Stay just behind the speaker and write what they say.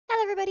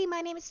everybody,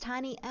 my name is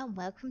Tiny and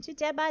welcome to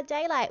Dead by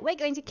Daylight. We're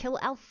going to kill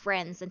our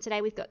friends, and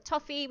today we've got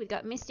TOFFII, we've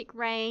got Mystic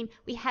Rain,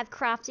 we have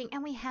crafting,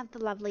 and we have the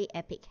lovely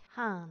Epic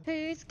Han.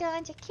 Who's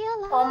going to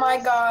kill us? Oh my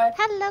god.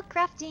 Hello,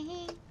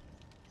 crafting.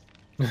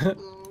 Do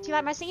you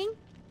like my singing?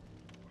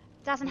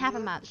 Doesn't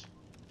happen much.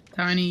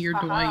 Tiny, you're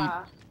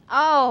Dwight.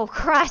 Oh,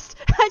 Christ.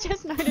 I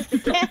just noticed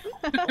again.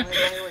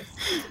 Wait.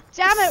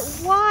 Damn it,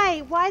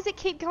 why? Why does it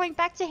keep going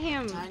back to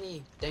him?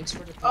 Tiny, thanks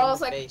for the panda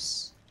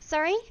face.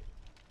 Sorry?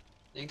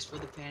 Thanks for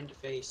the panda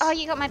face. Oh,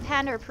 you got my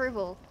panda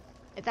approval.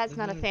 If that's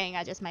not a thing,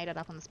 I just made it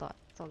up on the spot.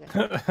 It's all good.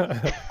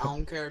 I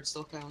don't care, it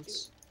still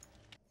counts.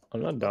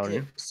 I'm not down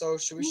here. So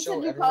should we You show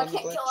said you everyone the probably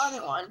can't glitch? kill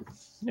anyone.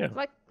 Yeah.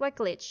 What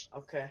glitch?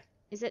 Okay.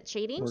 Is it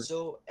cheating?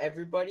 So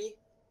everybody,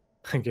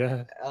 I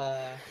guess.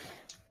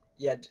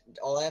 yeah,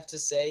 all I have to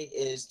say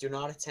is do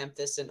not attempt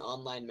this in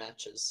online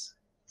matches.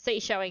 So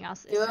you're showing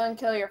us Do it and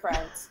kill your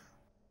friends.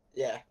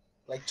 Yeah,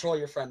 like troll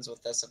your friends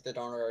with this if they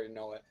don't already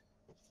know it.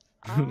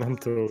 I'm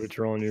totally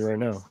trolling you right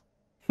now.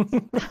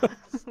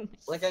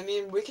 Like, I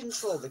mean, we can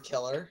troll the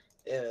killer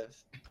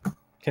if...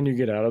 Can you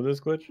get out of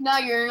this glitch? No,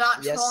 you're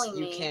not Yes, trolling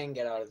you me. can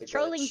get out of the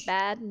Trolling's glitch.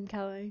 bad,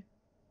 okay.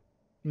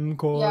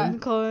 Okay. Yeah.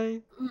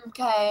 Okay.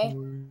 Okay.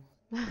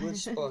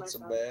 Glitch spots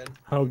are bad.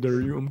 How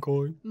dare you,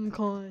 okay?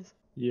 Okay.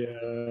 Yeah,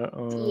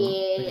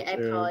 Yeah, I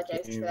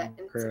apologize for that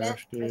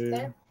incident right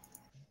there.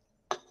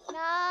 No!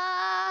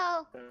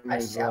 I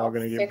Everybody's shall all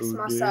gonna get fix booted.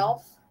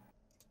 myself.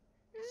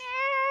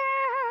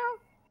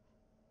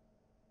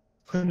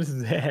 No! What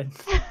is that?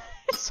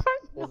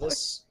 Well,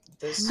 this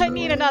I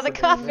need another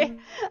coffee.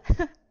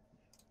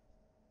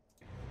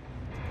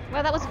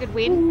 Well, that was a good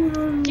win.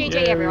 GG, Yeah,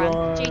 everyone.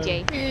 everyone.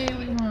 GG. Hey,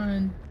 we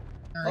won.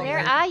 Oh, Where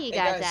hey. are you Hey,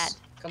 guys at?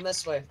 Come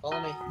this way. Follow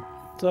me.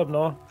 What's up,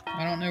 Noah?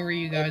 I don't know where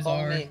you Hey, guys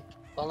follow are. me.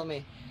 Follow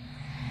me.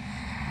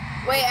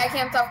 Wait, I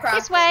can't stop crafting.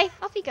 This way.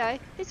 Off you go.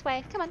 This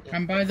way. Come on.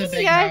 I'm by the Here big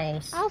you go.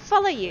 house. I'll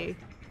follow you.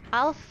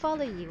 I'll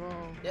follow you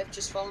all. Yep,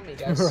 just follow me,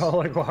 guys. We're all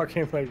like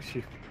walking like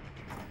sheep.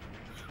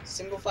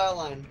 Single file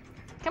line.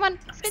 Come on.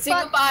 Spit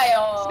Single spot.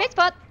 file. Spit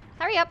spot.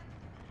 Hurry up.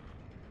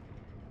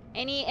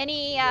 Any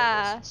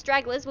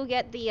stragglers will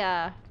get the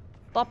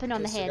bopping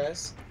on the Okay, so head.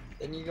 guys,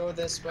 then you go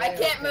this way. I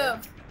can't okay?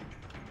 move.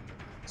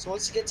 So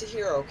once you get to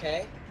here,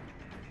 okay?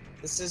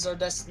 This is our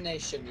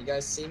destination. You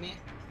guys see me?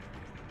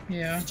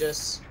 Yeah. You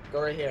just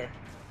go right here.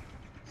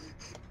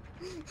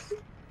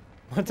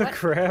 What the What?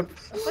 crap?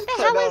 What the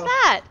hell is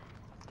that?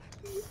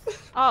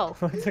 Oh.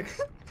 What the,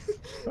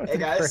 what Hey, the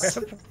guys.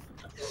 crap?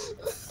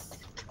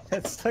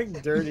 That's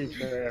like dirty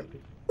crap.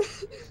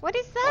 What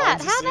is that?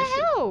 Oh, How the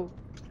hell?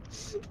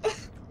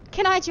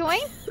 Can I join?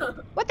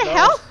 What the No.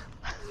 hell?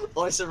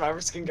 Only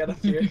survivors can get up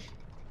here.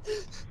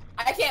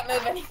 I can't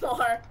move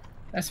anymore.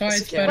 That's why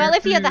It's it's okay. better Well,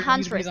 if for you're the you to be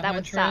huntress, the that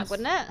would suck, huntress.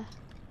 wouldn't it?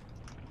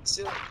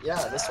 So,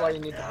 yeah, that's why you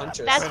need the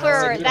huntress. That's Wait,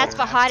 for no, you that's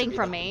don't for have to hiding be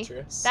from the me.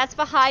 huntress. That's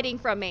for hiding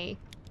from me.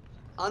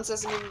 Hans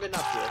hasn't even been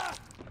up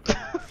here.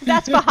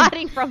 That's for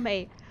hiding from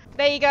me.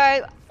 There you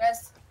go.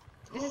 Yes.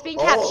 This has been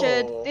Oh.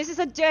 captured. This is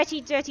a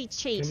dirty, dirty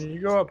cheat. Can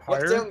you go up Look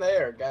higher? down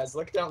there, guys.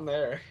 Look down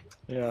there.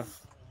 Yeah.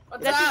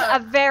 What's This is a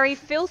up? very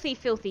filthy,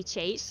 filthy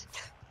cheat.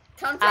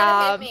 Come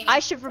try to hit me. I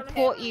should Come hit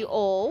report me. you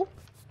all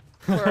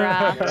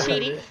for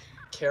cheating.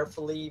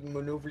 Carefully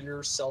maneuver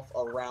yourself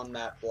around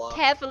that block.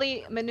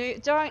 Carefully maneuver.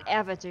 Don't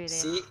ever do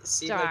this.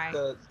 See, Don't. like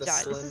the Don't.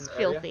 slim This is area?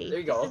 filthy. There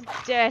you go. This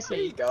is There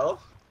dirty. you go.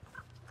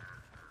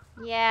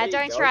 Yeah, There you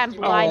don't go. try and You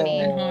blind Oh, me.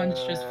 and Hans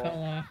just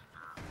fell off.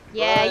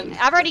 Yeah, Run.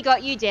 I've already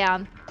got you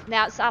down.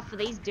 Now it's up for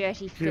these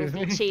dirty, Excuse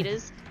filthy me?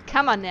 cheaters.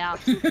 Come on now.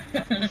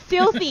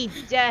 Filthy,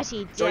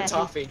 dirty, Join dirty.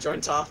 TOFFII.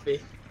 Join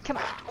TOFFII. Come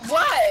on.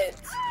 What?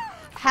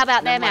 How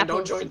about Never them mind,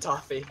 don't apples? join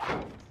TOFFII.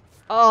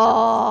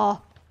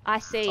 Oh, I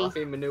see.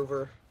 TOFFII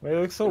maneuver. Wait, it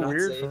looks so You're not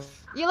weird.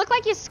 safe. You look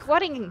like you're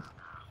squatting.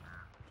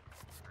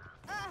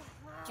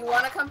 Do you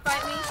want to come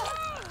fight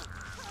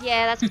me?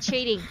 Yeah, that's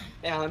cheating.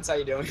 Hey Hans, how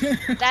you doing?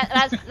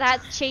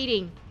 That's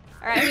cheating.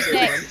 All right, who's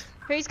next?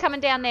 Who's coming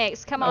down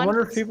next? Come I on.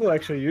 wonder if people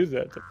actually use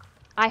that.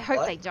 I hope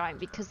What? they don't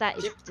because that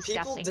is People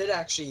disgusting. did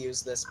actually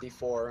use this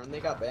before, and they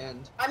got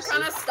banned. I'm See?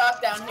 kind of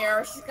stuck down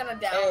here. She's gonna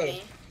down Hey.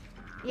 me.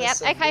 Yep.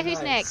 Listen, Okay, be who's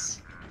nice.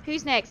 next?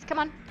 Who's next? Come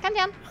on, come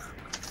down.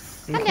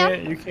 You Come down.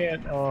 can't. You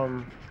can't. You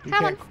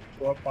Come can't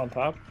go up on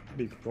top.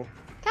 Be cool.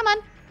 Come on.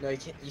 No, you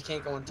can't. You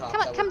can't go on top.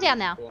 Come on, That come would be down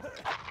now. cool.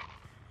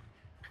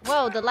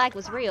 Whoa, the lag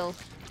was real.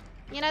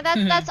 You know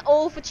that's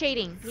all for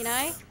cheating. You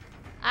know.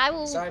 I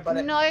will. Sorry, but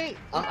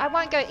I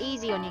won't go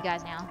easy on you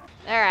guys now.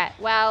 All right.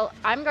 Well,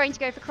 I'm going to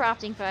go for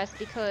crafting first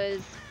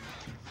because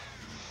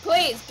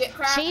Please get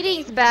crafting.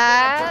 cheating's You're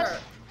bad. a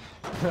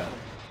jerk.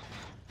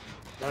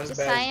 Not as Just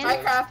bad as saying. Try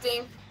mine.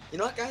 crafting. You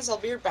know what, guys? I'll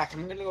be right back.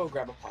 I'm gonna go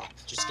grab a pop.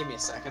 Just give me a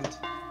second.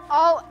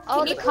 Oh,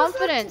 Can the you please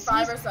confidence.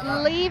 survive He's or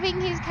something? leaving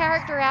his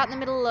character out in the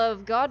middle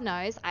of God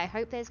knows. I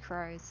hope there's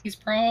crows. He's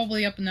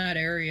probably up in that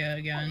area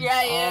again.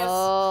 Yeah, he is.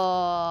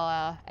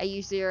 Oh, are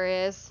you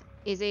serious?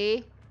 Is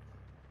he?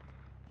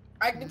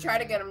 I can try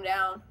to get him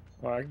down.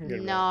 Well, I can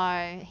get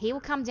No, he will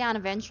come down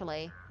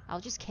eventually. I'll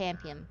just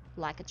camp him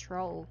like a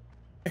troll.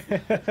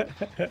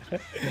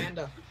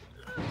 Panda.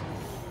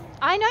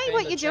 I know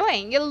what Panda, you're check-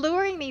 doing. You're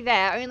luring me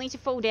there only to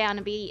fall down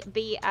and be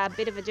a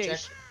bit of a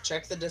douche.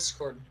 Check the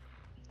Discord.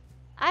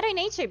 I don't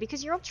need to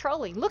because you're all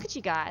trolling. Look at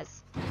you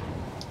guys.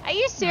 Are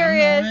you I'm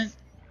serious?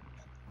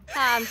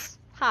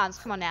 Hans,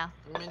 come on now.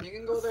 I mean, you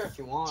can go there if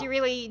you want. Do you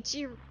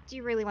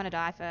really want to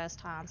die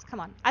first, Hans? Come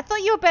on. I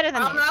thought you were better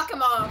than I'll this. knock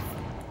him off.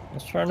 I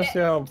was trying to see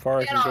how far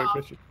I Get can off.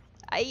 get you.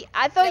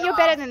 I thought Get you were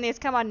better off. than this.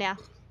 Come on now.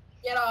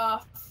 Get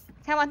off.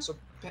 Come on. So,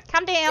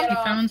 Come down. Get He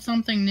off. found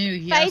something new.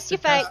 He has Face to your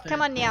face. test it.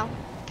 Come on now.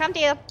 Come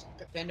down.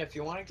 Panda, if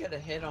you want to get a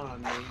hit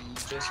on me, you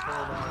just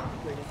hold on.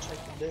 We're gonna check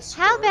the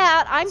Discord. How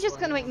about I'm That's just what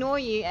going to I know. ignore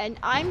you and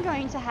I'm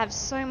going to have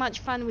so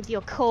much fun with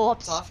your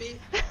corpse. Toffee?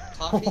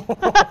 Toffee?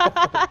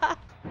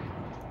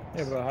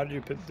 Yeah, but how do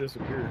you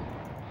disappear?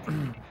 What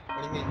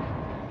do you mean?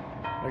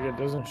 Like it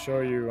doesn't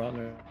show you on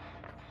there.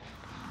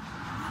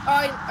 Oh,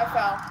 I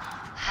fell.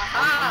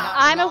 Aha.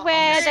 I'm not on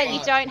aware the that you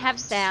spot, don't have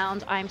Hans.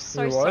 sound. I'm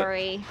so You're what?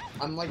 sorry.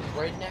 I'm like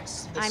right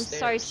next to the I'm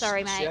stairs. so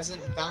sorry, She mate.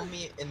 hasn't found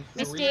me in 3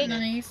 Mystic.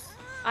 minutes. Nice.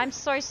 I'm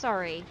so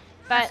sorry.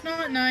 But That's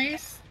not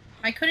nice.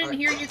 I couldn't Alright.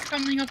 hear you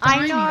coming up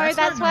I behind know, me.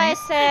 that's not why I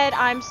nice. said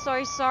I'm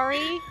so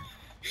sorry.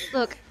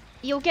 Look,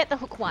 you'll get the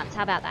hook once.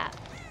 How about that?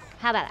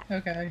 How about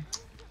that? Okay.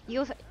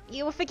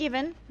 You were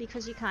forgiven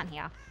because you can't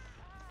hear.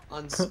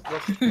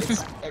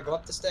 Yeah, go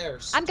up the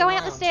stairs. I'm Turn going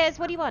up the around. stairs.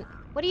 What do you want?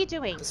 What are you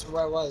doing? This is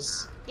where I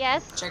was.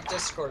 Yes? Check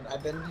Discord.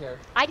 I've been here.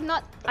 I'm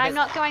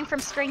not going from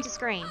screen to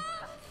screen.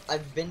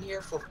 I've been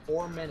here for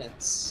 4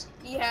 minutes.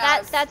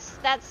 Yes.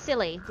 That's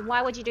silly.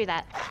 Why would you do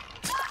that?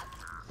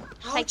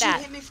 How'd Take you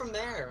that. hit me from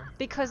there?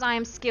 Because I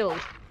am skilled.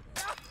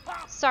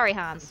 Sorry,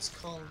 Hans. It's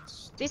called.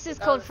 This is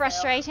That called was fail.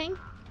 frustrating.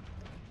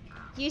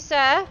 You,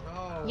 sir,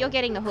 No. you're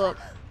getting the hook.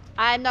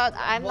 I'm not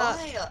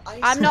Why?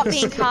 I'm not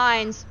being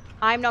kind.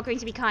 I'm not going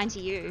to be kind to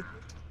you.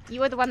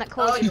 You are the one that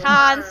caused Oh, this. you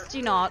Hans, are.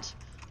 do not.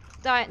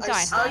 Don't, I don't,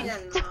 see. Oh, Hans.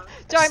 you're not.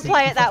 Don't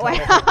play it that way,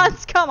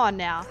 Hans. Come on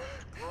now.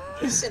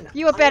 Listen,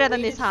 You were better I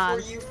than this, waited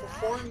Hans. for you for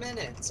 4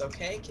 minutes,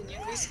 okay? Can you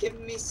at least give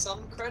me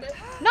some credit?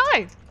 No,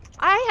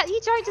 you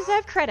don't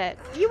deserve credit.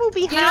 You will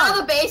be Get out of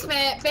hung. the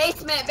basement.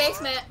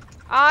 Basement.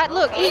 Alright,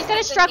 look, he's gonna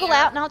Basement's in struggle here.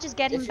 out, and I'll just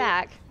get him If you-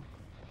 back.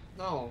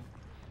 No.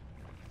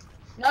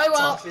 No, he won't.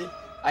 Toffee,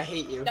 I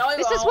hate you. No, he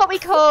This won't. is what we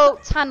call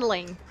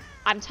tunneling.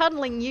 I'm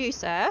tunneling you,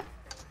 sir,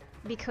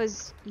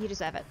 because you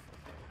deserve it.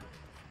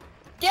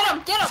 Get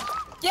him.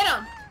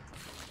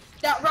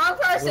 That wrong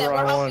person. The We're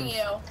wrong helping one.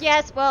 you.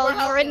 Yes, well, We're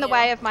you're in the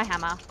helping way you. of my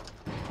hammer.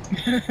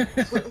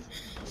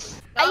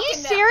 Are Knock you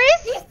him down.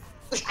 serious?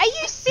 Are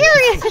you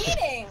serious?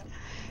 Cheating.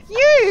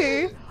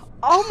 You?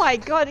 Oh my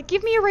god,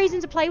 give me a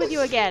reason to play with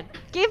you again.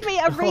 Give me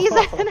a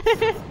reason.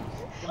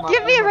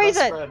 Give me a You're my best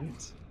reason. friend.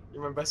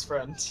 You're my best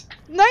friend.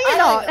 No, you're I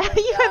not. don't like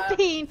You have that.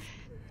 been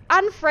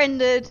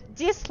unfriended,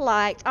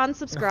 disliked,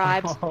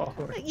 unsubscribed. Oh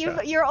my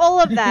God. You're all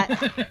of that.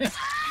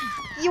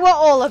 You are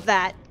all of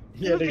that.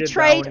 He You had to get down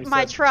betrayed when he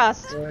my said-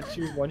 trust.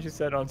 Once you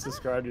said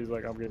unsubscribed, he's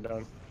like, I'm getting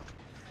done.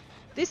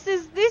 This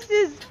is But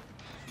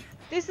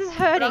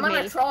hurting I'm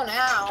gonna me. troll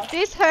now.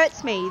 This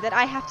hurts me that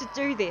I have to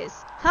do this.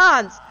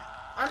 Hans,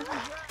 I'm,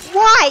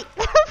 why?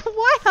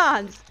 Why,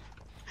 Hans?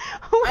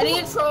 I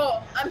need to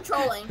troll. I'm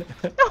trolling.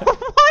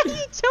 Why are you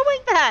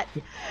doing that?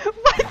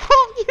 I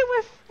thought you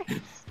were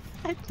friends.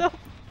 I thought.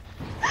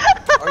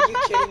 Are you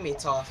kidding me,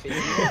 Toffee? You're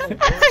the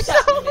worst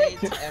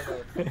teammate ever.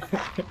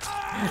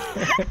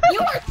 You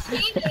are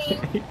cheating.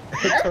 I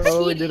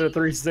totally did a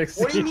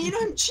 360. What do you mean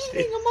I'm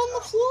cheating? I'm on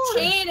the floor.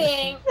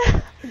 Cheating.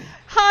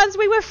 Hans,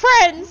 we were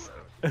friends.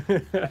 I'm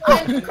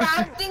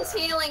crafting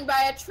ceiling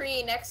by a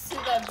tree next to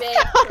the big.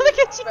 Look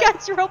at you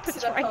guys, you're all to the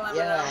betraying. perimeter.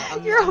 Yeah,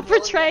 You're all I'm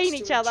rolling betraying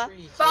next each to a other.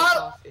 tree. Kill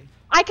Follow- Toffee.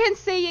 I can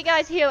see you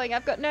guys healing.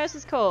 I've got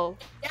nurse's call.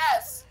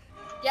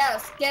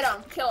 Yes, get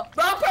him. Kill him.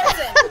 Wrong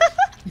person.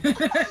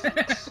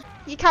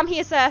 You come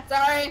here, sir.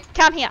 Sorry.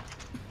 Come here.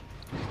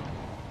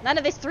 None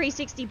of this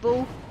 360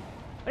 bull.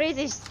 What is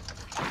this?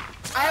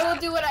 I will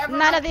do whatever. None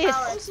my of this.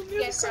 power is to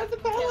get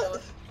crafting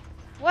killed.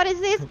 What is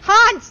this?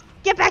 Hans,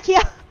 get back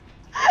here.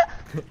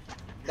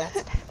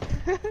 That's.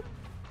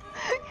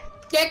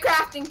 Get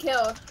crafting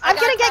killed. I'm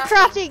gonna get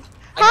crafting.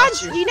 I got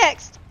Hans, you. you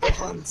next.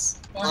 Hans.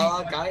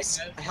 Guys,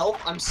 help!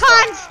 I'm stuck.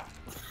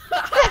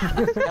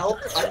 Hans. Help!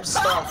 I'm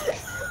stuck.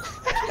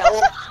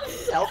 Help!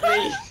 Help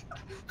me!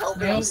 Help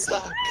me! I'm Nope.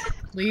 stuck.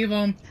 Leave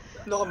him.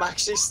 No, I'm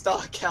actually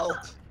stuck. Help!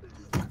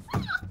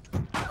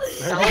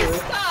 He's Help!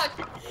 stuck.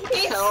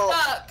 He's Help.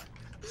 stuck.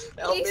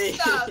 Help He's me!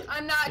 stuck.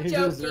 I'm not You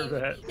deserve joking.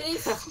 that.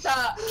 He's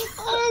stuck.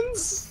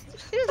 Hans!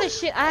 This is the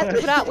shit I have to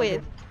put up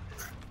with.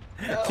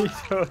 You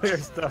totally are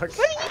stuck.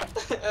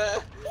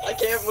 I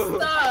can't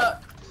move.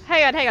 Stuck.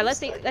 Hang on. Let's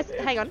see.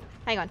 Hang on.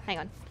 I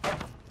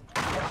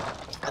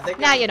think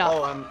Now I'm- you're not.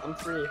 Oh, I'm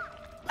free.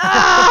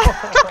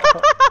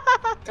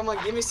 Ah! Come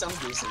on, give me some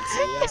decency.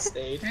 I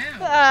stayed.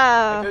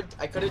 Ow.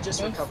 I could have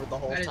just recovered the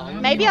whole I did time.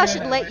 not Maybe mean I to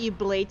should do let that. you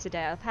bleed to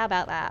death. How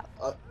about that?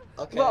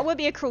 Okay. What would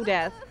be a cruel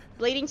death?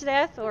 Bleeding to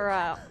death or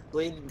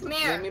Come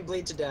here. Let me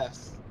bleed to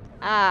death.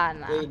 no.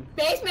 Bleed.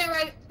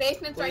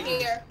 Basement's right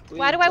Bleed. here. Bleed.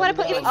 Why do I want to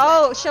Bleed put you?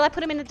 out. Oh, shall I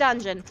put him in the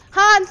dungeon?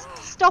 Hans,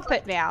 stop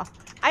it now.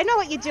 I know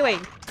what you're doing.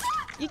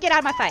 You get out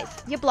of my face.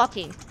 You're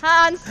blocking.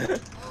 Hans,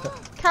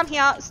 come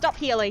here. Stop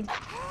healing.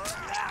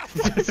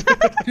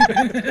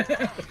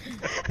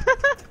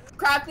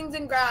 Crafting's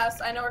in grass.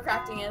 I know where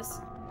crafting is.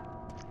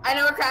 I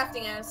know where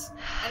crafting is.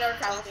 I know where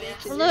crafting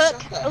is. Can you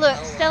Look, shut the look.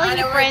 hell Selling I know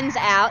your where- friends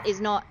out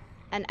is not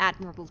an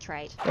admirable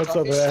trait. What's up,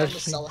 Toffee's trying to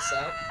Ash? sell us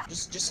out.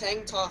 Just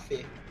hang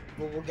Toffee.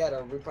 We'll get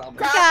her, we promise.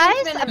 You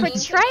Crafting's guys been are mean to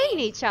betraying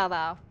me. each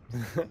other.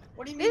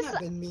 What do you mean This- I've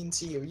been mean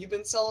to you? You've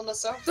been selling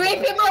us out. 3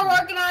 people are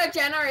working on a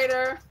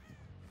generator.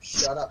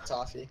 Shut up,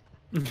 Toffee.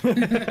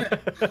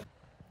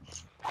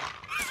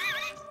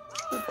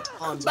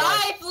 Hans,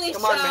 Bye, Felicia.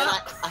 come on, man.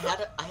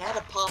 I had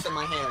a pop in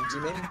my hand.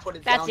 You made me put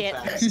it That's down it.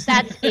 fast.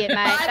 That's it, mate.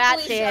 Bye,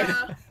 That's it.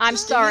 Felicia. I'm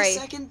Just give me a sorry.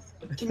 second.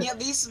 Can you at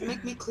least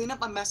make me clean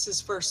up my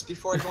messes first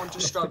before I go into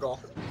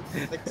struggle?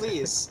 Like,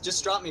 please,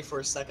 just drop me for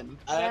a second.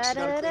 I actually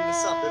gotta clean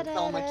this up. It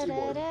fell on my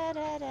keyboard.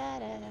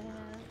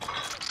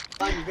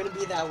 Fine, you're gonna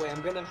be that way.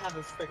 I'm gonna have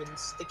a freaking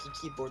sticky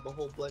keyboard the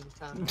whole bloody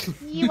time.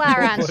 You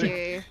are, aren't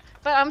you?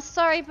 But I'm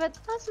sorry, but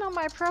that's not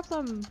my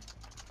problem.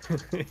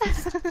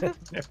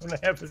 When I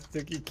have a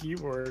sticky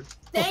keyboard.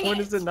 Dang When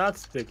it. is it not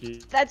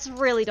sticky? That's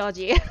really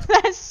dodgy.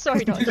 That's so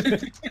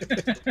dodgy.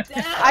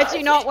 I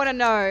do not want to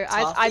know.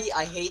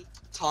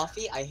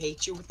 Toffee, I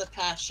hate you with a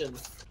passion.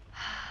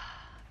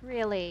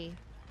 Really?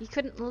 You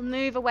couldn't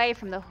move away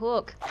from the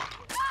hook.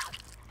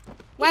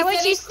 Why He won't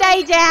said you he's stay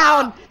cleaning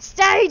down? up.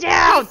 Stay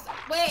down!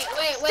 Wait.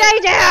 Stay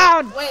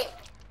down! Wait.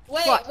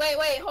 What?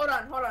 Hold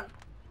on.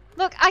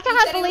 Look, I said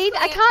can't he was believe I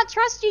cleaning- can't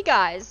trust you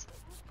guys.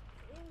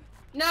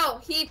 No,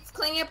 he's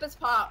cleaning up his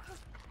pop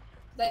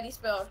that he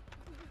spilled.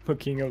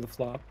 King of the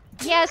flop.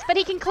 Yes, but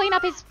he can clean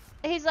up his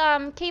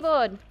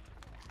keyboard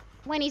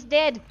when he's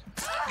dead.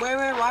 Wait,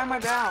 why am I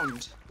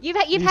bound? You've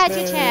You had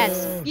your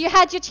chance. failed. You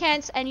had your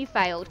chance and you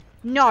failed.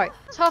 No,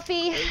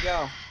 Toffee. There you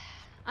go.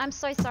 I'm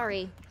so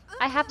sorry.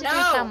 I have to do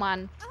No.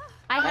 someone.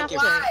 I have you.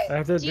 to. Why? I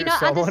have to Do you do not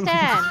someone.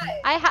 understand?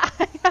 Why? I have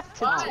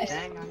to Why? do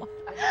Dang, someone.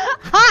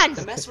 The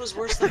Hans! mess was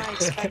worse than I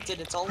expected.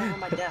 It's all over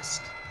my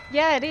desk.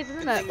 Yeah, it is,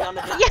 isn't it? Thing none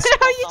of Yeah, that no,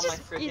 stuff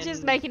on my you're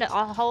just frickin' making it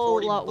a whole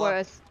 40 lot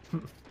bucks.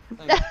 worse.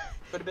 Could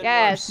have been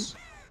Yes. worse.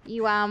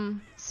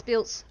 You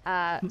spilt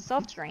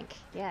soft drink,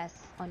 yes,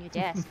 on your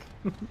desk.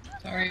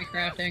 Sorry,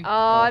 crafting.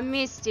 Oh,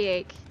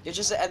 Mystic. You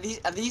just at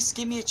least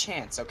give me a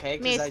chance, okay?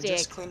 Because I Mystic.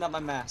 just cleaned up my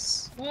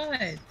mess. What?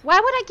 Why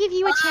would I give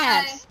you a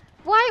Why? chance?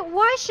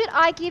 Why should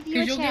I give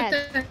you a Because you'll chance?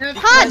 get to have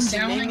Hans!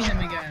 fun downing him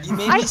again. You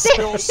made I me see-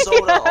 spill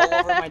soda all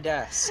over my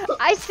desk.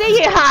 I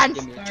see you, Hans.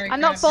 Give me a Sorry, I'm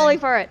not crafting. falling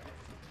for it.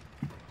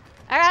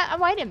 Alright, I'm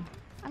waiting.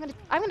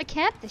 I'm gonna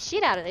camp the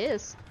shit out of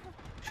this.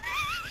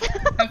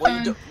 Have Well,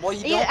 fun.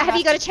 you don't Have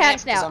you got a to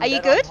chance camp, 'cause now? I'm Are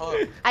you dead good? on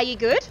hook. Are you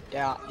good?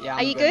 Yeah, Are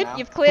I'm you good? now.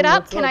 You've cleared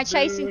up? What's Can up, I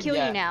chase and dude? kill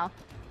Yeah. you now?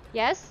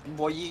 Yes?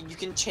 Well, you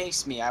can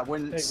chase me. I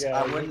wouldn't. Hey,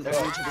 I guys, wouldn't what's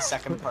agree up? to the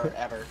second part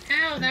ever.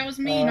 Ow, that was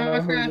me,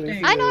 not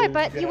crafting. I know, Hey,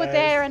 but you were guys.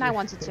 there and I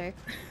wanted to.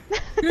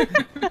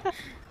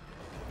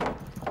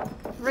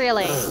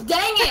 Really?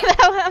 Dang it!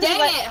 Dang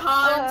Dang it,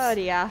 Hans! Oh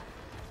dear.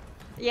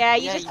 Yeah,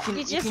 Yeah, you've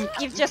you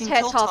just can hurt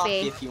kill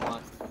Toffee. if you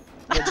want.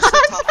 Yeah, just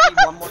hit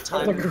Toffee one more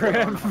time.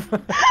 Hologram.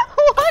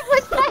 What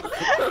was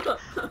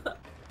that?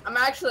 I'm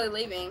actually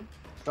leaving.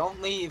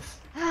 Don't leave.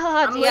 Oh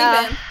I'm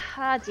dear. leaving.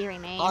 Oh dearie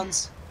me.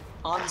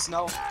 Hans,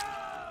 no.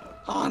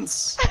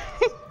 Hans.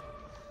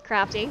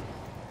 Crafty.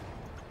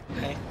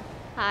 Hey,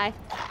 Hi.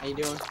 how you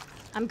doing?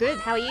 I'm good.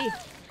 How are you?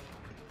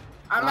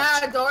 I'm Not-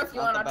 out of door if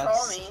you not want the to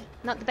troll best. me.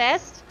 Not the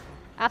best?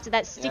 After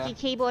that sticky Yeah.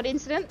 keyboard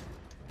incident?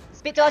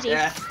 It's a bit dodgy.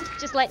 Yeah.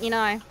 Just letting you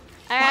know.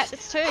 Alright,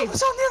 it's I two.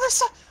 was on the other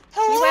side.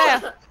 You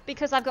were.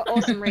 Because I've got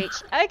awesome reach.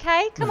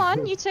 Okay, come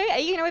on, you two. Are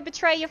you going to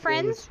betray your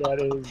friends? That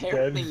is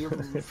Apparently, dead. you're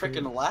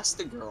freaking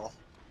Elastigirl.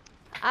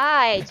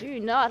 I do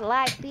not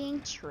like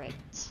being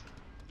tricked.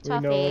 We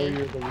know Toffee.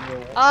 you're the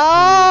real.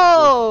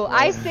 Oh,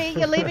 I see.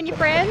 You're leaving your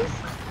friends.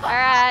 All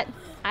right.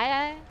 I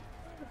know.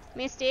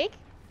 Mystic,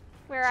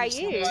 where are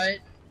you? What?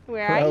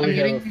 Where are Well, we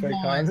you? have a getting fake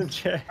Hans. Hans in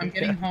chat. I'm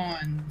getting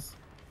Hans.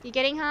 You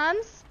getting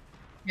Hans?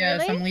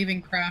 Yes, Really? I'm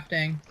leaving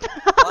crafting.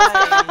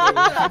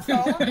 Why?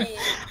 Troll me.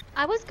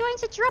 I was going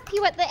to drop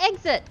you at the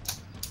exit,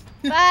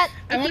 but I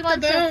if you want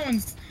want the to,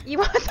 bones. you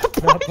want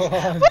the Not bones. the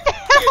Hans. What the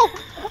hell?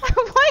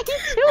 Why are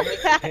you doing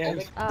that?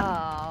 Hans.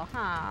 Oh,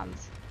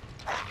 Hans.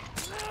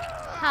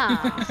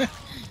 Hans.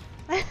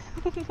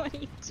 What are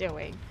you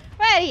doing?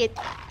 Where are you?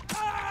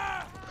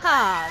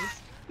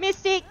 Hans.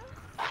 Mystic.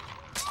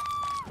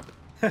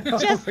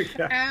 Just- Oh my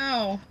God.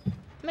 Ow.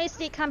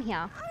 Mystic, come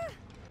here.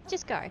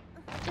 Just go.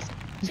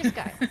 Just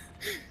go.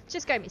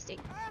 Just go, Mystic.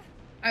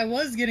 I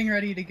was getting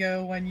ready to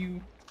go when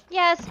you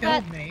Yes, but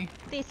killed me.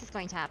 this is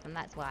going to happen,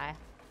 that's why.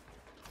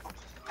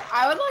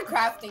 I would let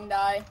crafting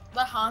die.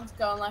 Let Hans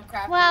go and let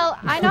crafting. Well,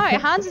 I know,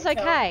 Hans is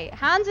okay.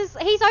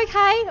 He's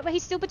okay, but he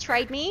still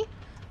betrayed me.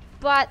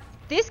 But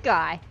this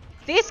guy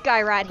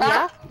right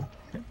here,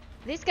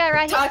 this guy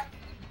right here,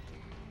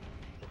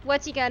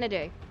 what's he gonna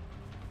do?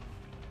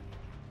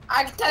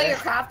 I can tell you're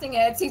crafting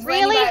it. He's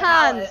Really, waiting by a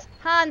Hans? pallet.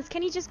 Hans,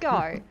 can you just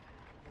go?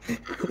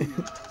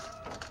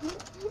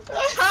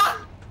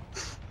 Ha!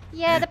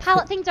 Yeah, the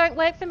pallet thing don't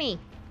work for me.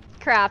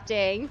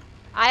 Crafting.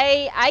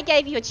 I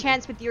gave you a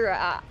chance with your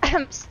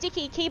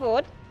sticky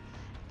keyboard.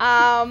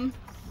 Oh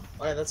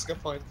yeah, that's a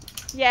good point.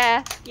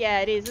 Yeah,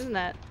 it is, isn't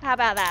it? How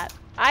about that?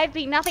 I've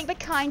been nothing but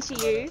kind to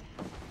you.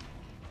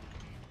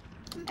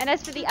 And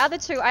as for the other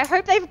two, I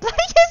hope they've bloody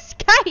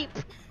escape.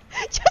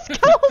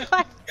 Just go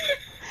away.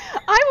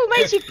 I will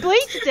make you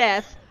bleed to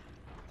death.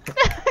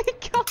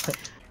 God.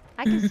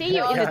 I can see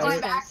you in the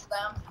distance.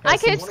 I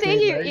can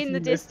see you in the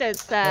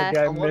distance, That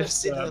sir.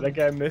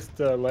 guy missed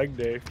leg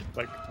day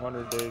like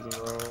 100 days in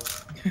a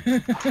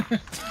row.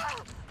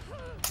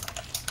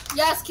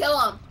 Yes, kill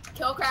him.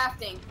 Kill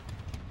crafting.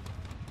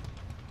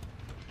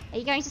 Are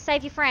you going to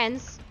save your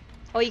friends?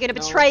 Or are you going to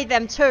betray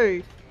them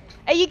too?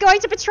 Are you going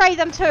to betray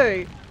them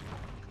too?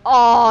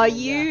 Oh,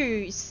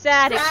 you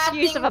sad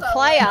excuse of a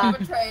player.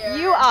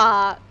 You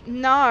are.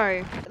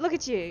 No. Look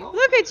at you.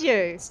 Look at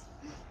you.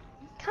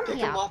 Come Pick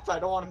here. him up, I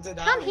don't want him to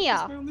die. Come here.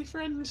 He's my only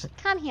friend.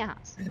 Come here,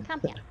 Hans. Come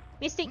here.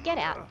 Mystic, get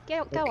out.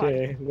 Go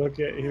Okay, look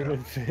at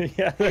you.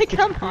 Yeah, on.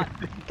 Come on.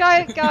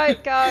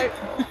 Go.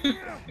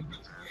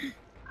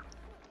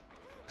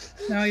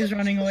 Now he's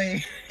running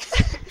away.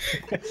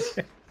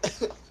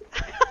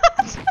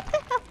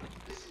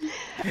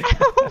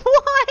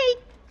 Why?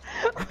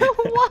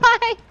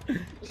 Why?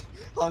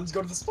 Hans,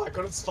 go to the spot,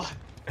 go to the spot.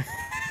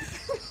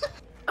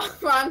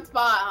 Wrong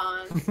spot,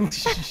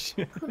 Hans.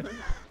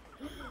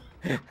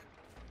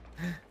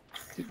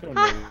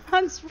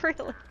 Hans,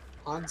 really?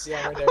 Hans,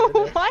 yeah, right there.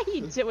 Why are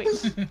you doing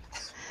that?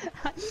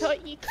 I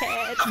thought you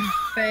cared.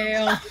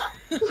 Fail.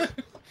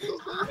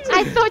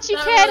 I thought you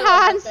That cared, really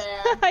Hans. wasn't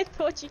fair. I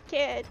thought you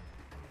cared.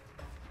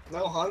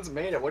 No, Hans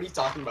made it. What are you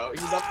talking about?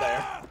 He's up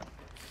there.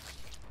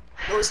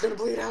 No, he's gonna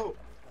bleed out.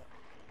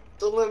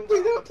 Don't let him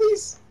bleed out,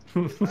 please.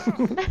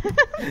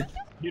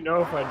 You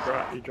know,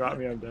 if you drop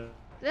me, I'm dead.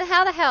 Then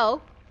how the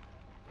hell?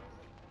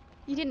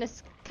 You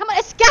didn't come on,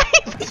 escape!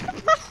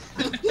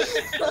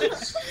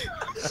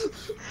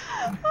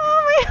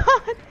 Oh my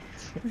god!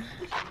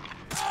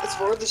 It's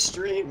for the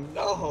stream.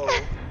 No.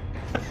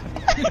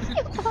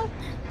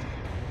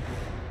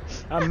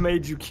 I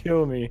made you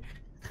kill me.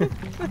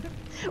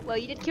 Well,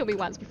 you did kill me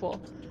once before.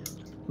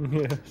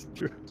 Yeah, it's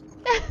true.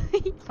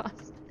 You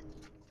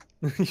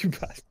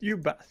bastard. You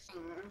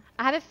bastard.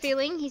 I have a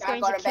feeling he's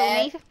Gotta going go to to kill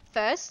bed. me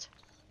first.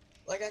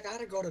 Like, I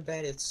gotta go to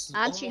bed. It's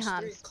Aren't you, almost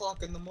 3 Hans?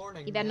 o'clock in the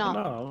morning. You better man.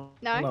 not. No.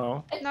 No?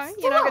 No. No,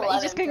 It's you're not still gonna.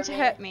 You're just 11 going for to me.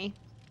 hurt me.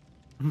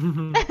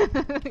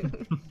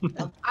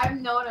 I've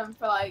known him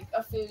for like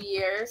a few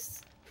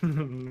years,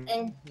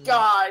 and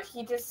God,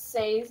 he just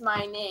says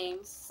my name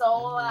so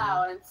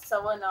loud and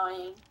so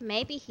annoying.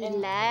 Maybe he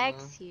And-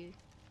 likes you.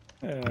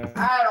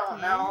 I don't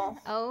know.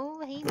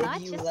 Oh, he Would might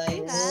you just do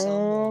like that. some?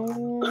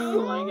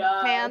 Oh my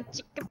God. Pound,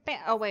 chicken, pound.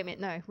 Oh wait a minute,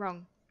 no,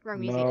 wrong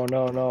music.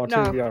 No, No.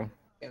 too young.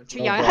 Too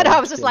Oh, young. God, I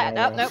was just like,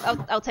 no. nope,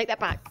 I'll take that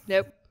back.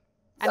 Nope.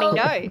 I So, mean,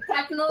 no.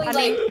 Technically, I like,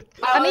 mean-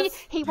 I I mean, was-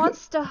 he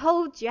wants to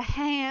hold your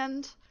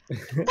hand.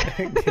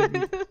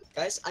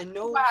 Guys, I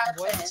know What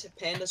what happened?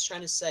 Panda's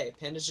trying to say.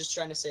 Panda's just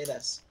trying to say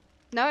this.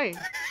 No,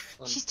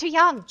 Um, she's too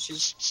young.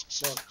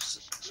 She's no.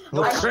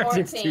 Well, I'm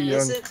Crescent's 14. too young.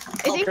 Is it?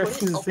 Is he?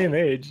 Crescent's the same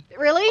age.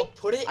 Really? I'll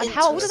put it And in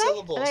how old 2 are they?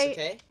 syllables, Are they-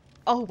 okay?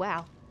 Oh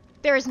wow.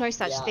 There is no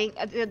such Yeah.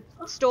 thing.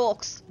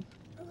 Stalks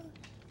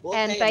Well,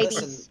 and hey,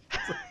 babies. listen,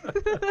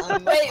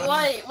 Wait,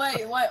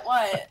 I'm-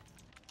 what?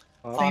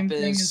 Same Pop thing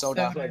is as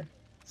soda. soda.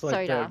 It's like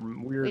Soda. that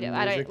weird We don't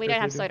music that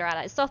have they do. soda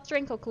either. It's soft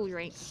drink or cool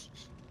drink.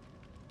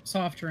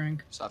 Soft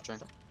drink. Soft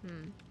drink.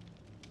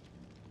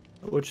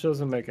 Which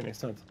doesn't make any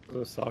sense.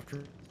 The soft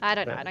drink. I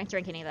don't know. Yeah. I don't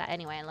drink any of that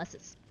anyway, unless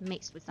it's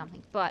mixed with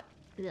something. But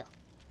ugh.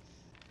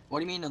 What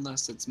do you mean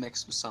unless it's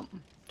mixed with something?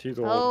 She's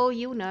old. Oh,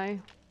 you'll know.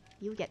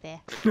 You'll get there.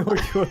 No,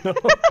 you know.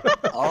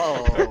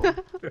 Oh.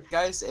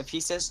 Guys, if he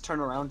says turn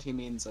around, he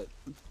means it.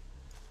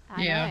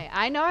 Yeah.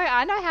 I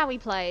know how he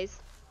plays.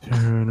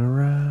 Turn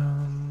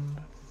around.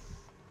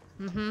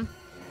 Mm-hmm.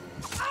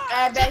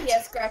 I bet he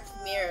has scratched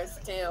mirrors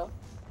too.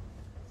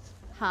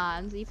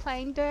 Hans, are you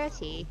playing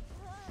dirty?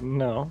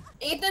 No.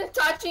 Ethan's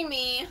touching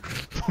me.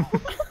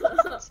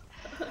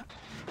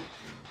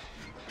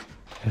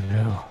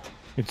 Hello.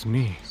 It's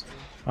me.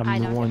 I'm I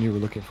the know. one you were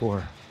looking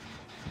for.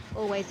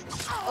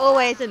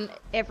 Always and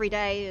every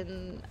day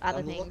and other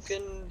I'm things.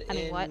 looking I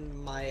mean, in what?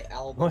 my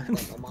album. What?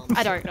 But my mom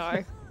I don't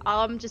know.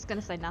 I'm just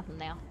gonna say nothing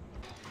now.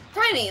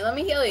 Tiny, let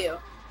me heal you.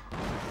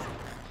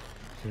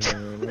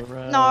 Turn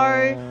around.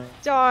 No,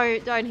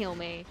 don't heal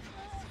me.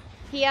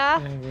 Here?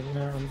 Every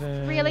now and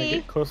then I Really?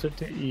 Get closer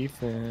to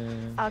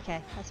Ethan.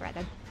 Okay, that's right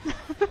then.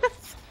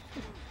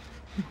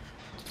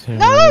 Turn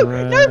No! No,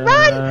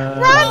 run! around.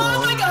 Run!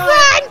 Oh my God!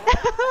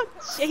 Run!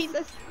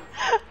 Jesus.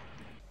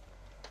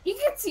 You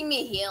can see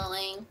me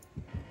healing.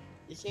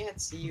 He can't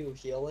see you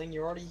healing.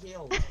 You're already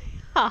healed.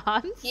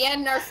 Hans, He had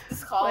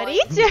nurses calling. what are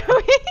you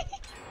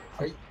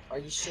doing? Are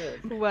you sure?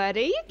 What are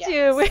you Yes.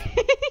 doing?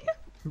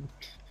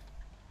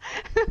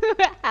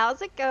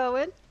 How's it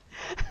going?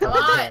 Come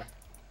on.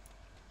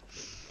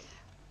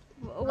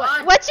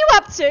 What you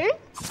up to?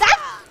 That's...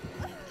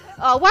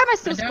 Oh, why am I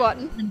still I don't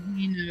squatting? think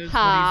he knows what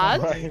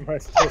Hans? he's Why am I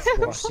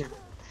still squatting?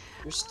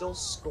 You're still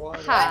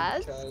squatting.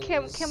 Has?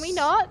 because- Can we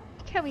not?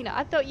 can we not?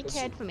 I thought you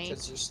cared for me. I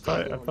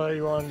thought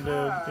you wanted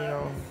to, you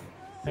know,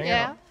 hang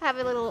out. Have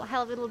a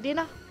little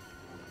dinner.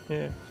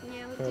 Yeah.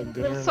 Yeah, Dinner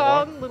little and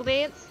song, little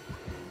dance.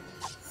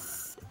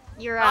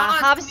 You're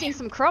harvesting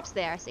some crops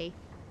there, I see.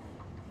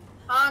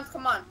 Hans,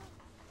 come on.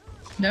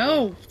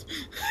 No.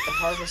 The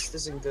harvest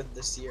isn't good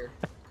this year.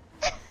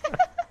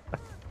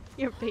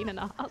 You're being an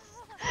ass.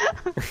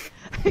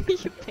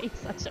 You're being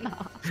such an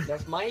ass.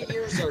 If my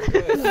ears are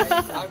good,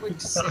 I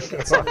would say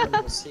that someone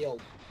was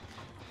healed.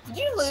 Did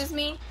you lose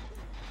me?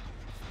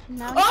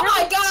 No. Oh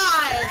my god!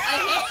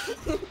 I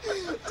hate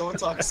Don't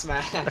talk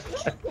smack.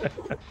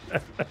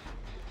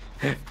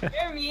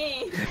 You're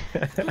mean.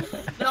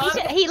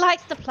 He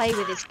likes to play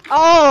with his.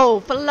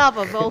 Oh, for love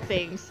of all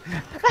things.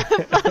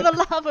 For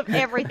the love of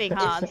everything,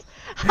 Hans.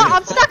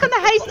 I'm stuck on the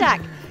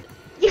haystack.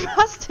 You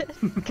must.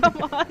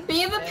 Come on.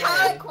 Be the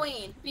palette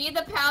queen. Be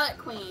the palette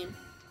queen.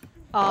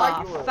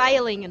 Oh,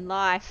 failing in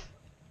life.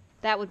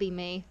 That would be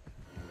me.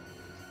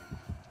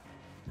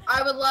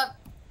 I would love.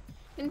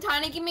 Can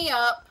Tiny give me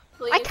up,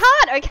 please? I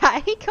can't.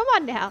 Okay, come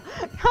on now.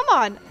 Come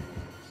on.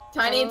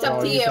 Tiny, it's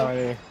up to you.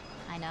 Tiny.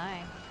 I know.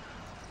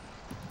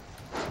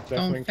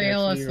 Definitely Don't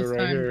fail us this right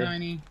time, here.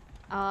 Tiny.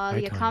 Oh, Hi,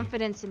 your Tiny.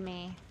 confidence in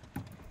me.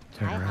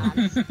 Turn Hi, around.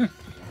 Hans.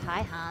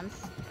 Hi,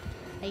 Hans.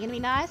 Are you gonna be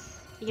nice?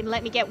 You gonna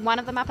let me get one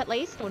of them up at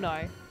least, or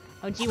no?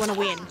 Or do you want to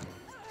win?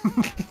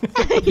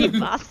 You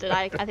bastard!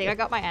 I think I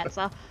got my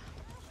answer.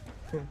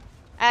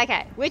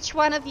 Okay, which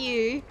one of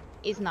you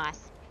is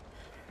nice?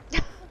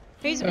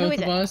 Who is Both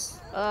it? of us.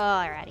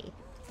 Alrighty.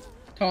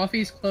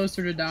 TOFFII's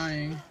closer to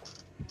dying.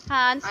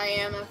 Hans. I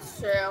am, that's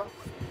true.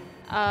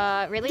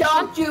 Really?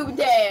 Don't you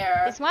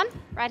dare! This one?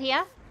 Right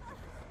here?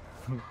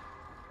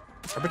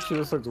 I bet you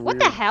this looks weird. What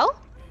the hell?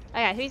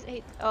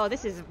 Okay, oh,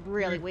 this is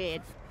really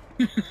weird.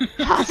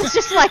 Hans is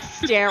just like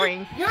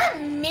staring. You're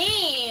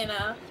mean!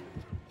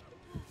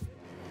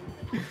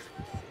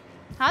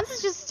 Hans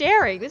is just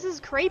staring. This is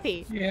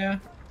creepy. Yeah.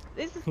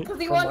 This is. Because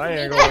he From wants my me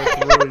angle, to.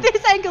 it's really,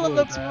 This angle it really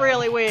looks bad.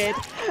 really weird.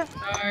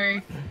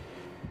 Sorry.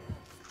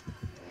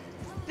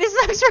 This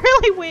looks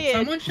really weird.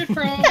 Someone should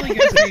probably go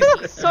This save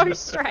looks so this.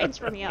 strange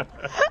from here.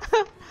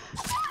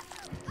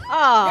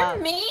 Oh,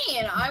 You're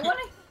mean! I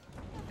wanna.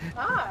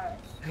 Gosh.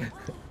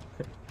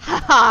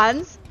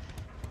 Hans.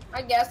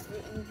 I guess we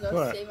can go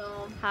What? save him.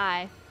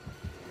 Hi.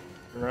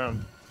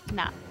 Around.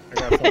 Nah. I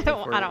got something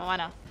for I don't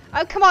wanna.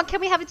 Oh, come on.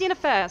 Can we have a dinner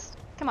first?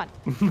 Come on.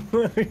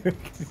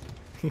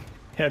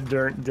 Have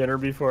dinner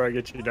before I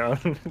get you down.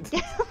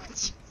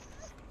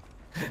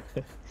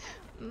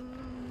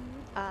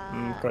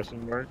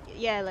 Question mark.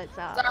 Yeah, let's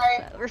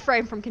Sorry.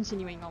 refrain from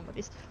continuing on with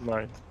this.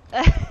 Nice.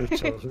 There's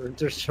children.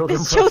 There's children.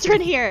 There's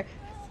children here.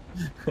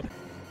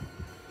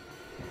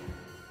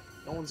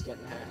 No one's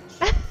getting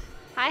hatched.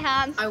 Hi,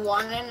 Hans. I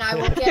want it and I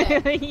will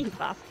get it. You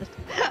bastard.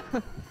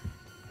 That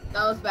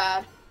was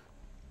bad.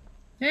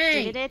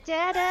 Hey! You just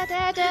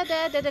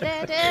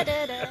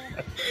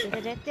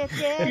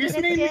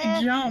made me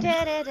jump.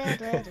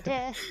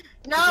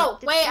 No!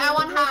 Wait, I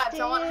want hats.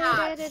 I want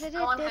hats.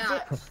 I want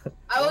hats.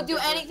 I will do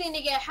anything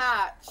to get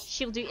hats.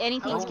 She'll do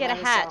anything to Don't get a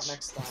let us out hatch.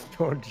 next time.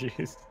 Oh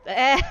jeez.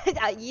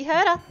 You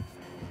heard her.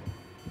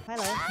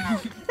 Hello.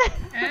 Ow.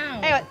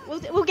 Anyway,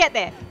 we'll get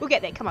there. We'll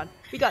get there. Come on.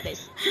 We got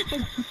this.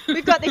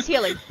 We've got this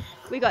healing.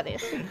 We got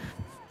this. Hang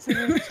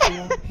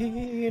on.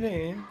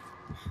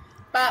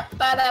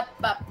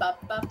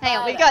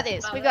 We got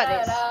this. We got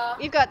this.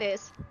 We've got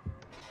this.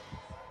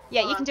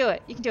 Yeah, you can do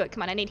it. You can do it.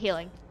 Come on. I need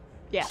healing.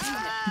 Yeah.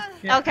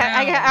 Yeah, Okay.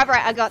 ow.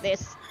 Alright. I got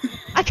this.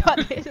 I got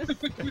this.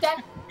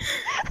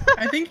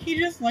 I think he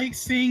just likes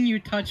seeing you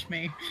touch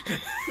me.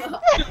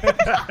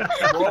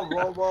 Whoa,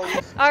 whoa, whoa.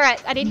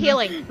 Alright. I need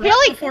healing. Run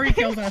Healing! before he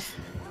kills us.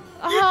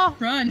 Oh.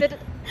 Run. Just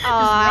Just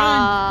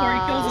run before he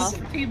kills us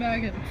for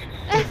teabagging.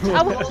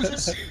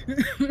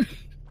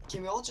 Can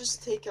we all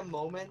just take a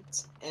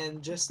moment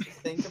and just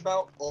think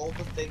about all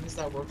the things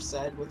that were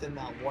said within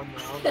that one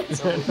round? That's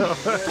all we-